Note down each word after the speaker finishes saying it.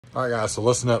All right, guys, so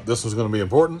listen up. This was going to be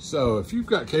important. So if you've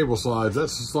got cable slides,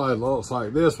 that's a slide that looks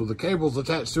like this with the cables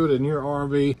attached to it in your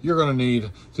RV. You're going to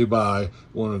need to buy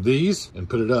one of these and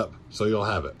put it up so you'll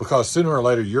have it. Because sooner or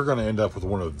later, you're going to end up with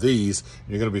one of these. And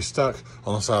you're going to be stuck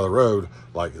on the side of the road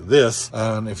like this.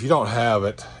 And if you don't have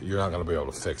it, you're not going to be able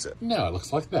to fix it. No, it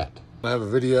looks like that. I have a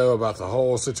video about the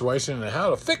whole situation and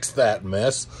how to fix that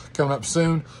mess coming up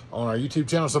soon on our YouTube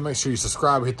channel. So make sure you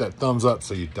subscribe, hit that thumbs up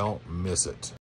so you don't miss it.